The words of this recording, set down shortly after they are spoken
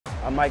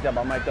I'm mic'd up.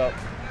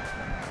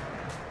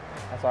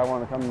 That's why I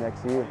want to come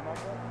next to you.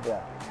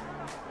 Yeah.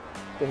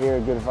 To hear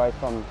good advice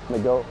from the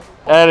GOAT.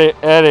 Edit.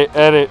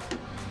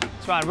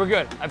 It's fine, we're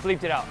good. I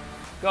bleeped it out.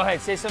 Go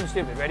ahead, say something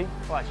stupid. Ready?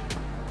 Watch.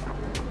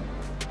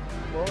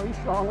 Boy, he's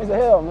strong as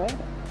hell, man.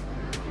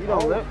 You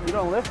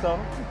don't lift though.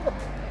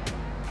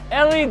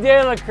 Elly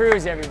de la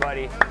Cruz,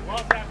 everybody.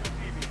 Loves Apple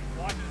TV.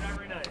 Watches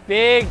every night.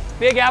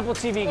 Big Apple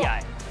TV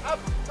guy. I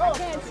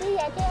can't see,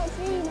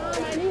 Mom.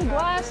 I need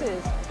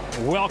glasses.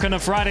 Welcome to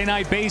Friday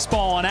Night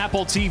Baseball on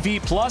Apple TV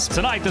Plus.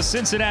 Tonight, the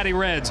Cincinnati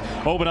Reds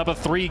open up a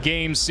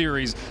 3-game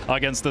series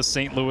against the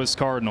St. Louis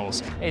Cardinals.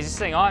 Hey, is this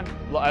thing on?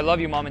 I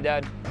love you, Mom and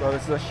Dad. Bro,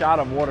 this is a shot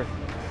of water.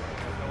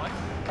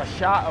 A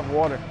shot of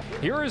water.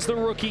 Here is the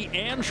rookie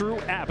Andrew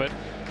Abbott,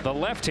 the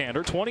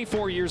left-hander,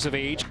 24 years of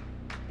age.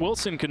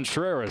 Wilson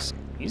Contreras,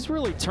 he's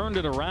really turned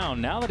it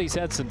around now that he's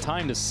had some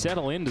time to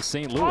settle into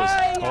St. Louis.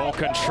 Oh,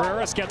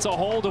 Contreras gets a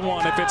hold of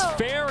one. If it's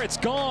fair, it's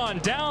gone.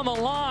 Down the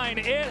line,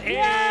 it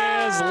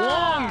is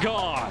long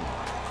gone.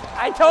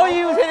 I told you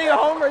he was hitting a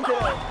homer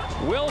today.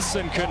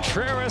 Wilson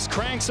Contreras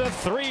cranks a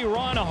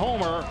 3-run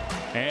homer,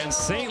 and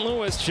St.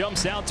 Louis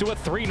jumps out to a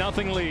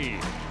 3-0 lead.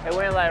 It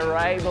went like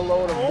right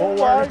below the board. Oh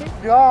my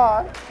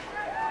God.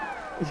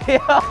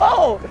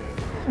 Yo!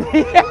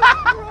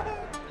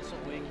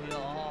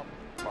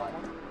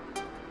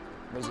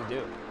 What does it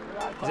do?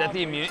 Is that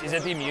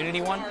the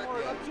immunity one?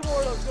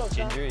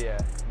 Ginger, yeah.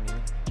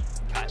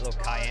 A little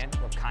cayenne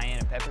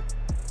and pepper.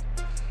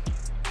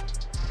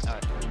 All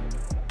right.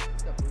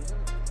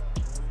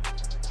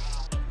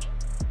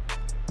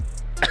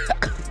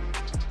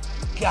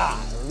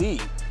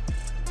 Golly.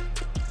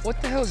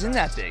 What the hell's in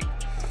that thing?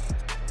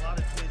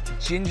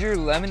 Ginger,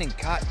 lemon, and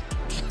cotton.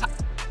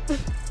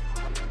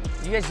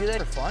 You guys do that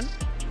for fun?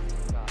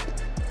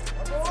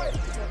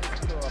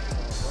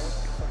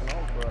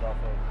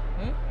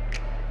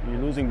 You're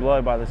losing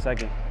blood by the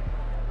second.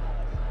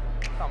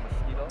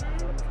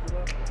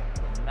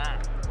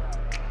 Nah.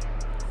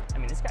 I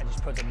mean, this guy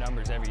just puts up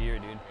numbers every year,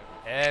 dude.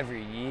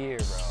 Every year,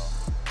 bro.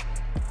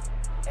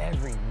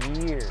 Every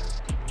year.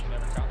 You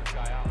never count this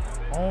guy out.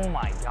 Oh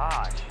my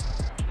gosh.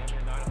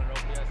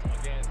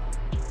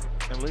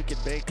 And Luke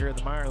Baker in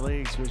the minor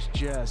leagues was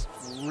just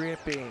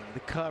ripping the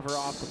cover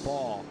off the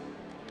ball.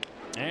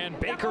 And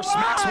Baker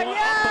smacks one up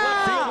the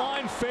left field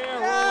line fair,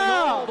 rolling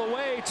all the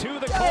way to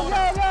the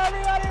corner.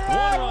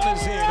 One run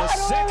is in, a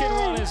second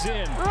run is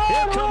in.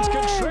 Here comes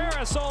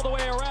Contreras all the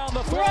way around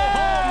the throw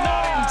home,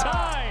 not in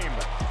time.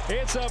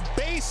 It's a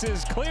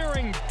bases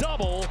clearing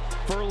double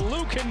for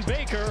Luke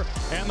Baker,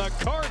 and the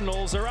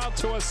Cardinals are out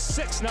to a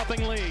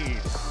 6-0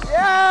 lead.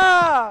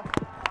 Yeah!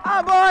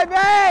 Oh boy,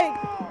 Bank!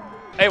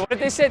 Hey, what if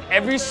they said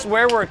every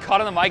swear word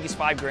caught on the mic is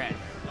 $5 grand?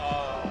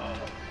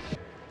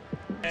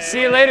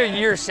 See you later,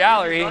 year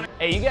salary.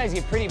 Hey, you guys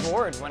get pretty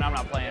bored when I'm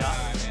not playing,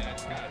 huh?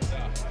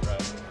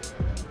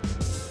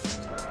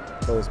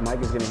 So this mic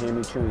is gonna hear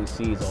me chewing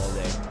seeds all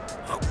day.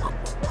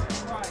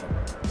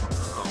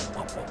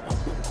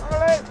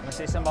 I'm gonna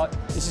say something about,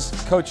 this is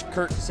Coach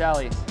Kirk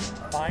Casale.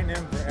 Find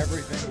him for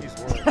everything he's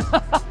worth.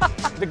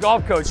 The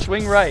golf coach,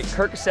 swing right,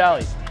 Kirk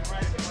Casale.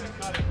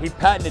 He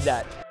patented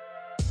that.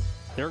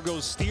 There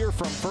goes Steer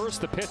from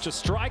first. The pitch, a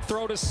strike.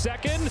 Throw to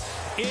second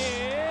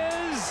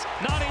is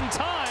not in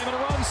time, and a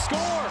run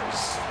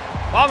scores.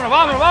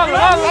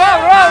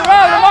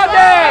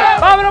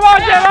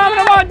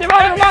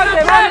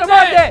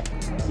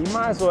 He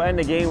might as well end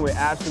the game with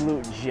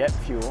absolute jet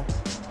fuel.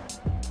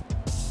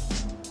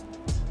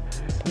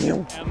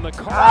 And the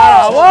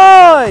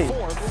Cardinals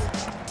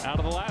fourth out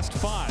of the last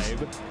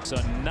 5. It's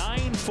a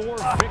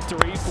 9-4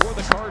 victory for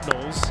the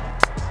Cardinals.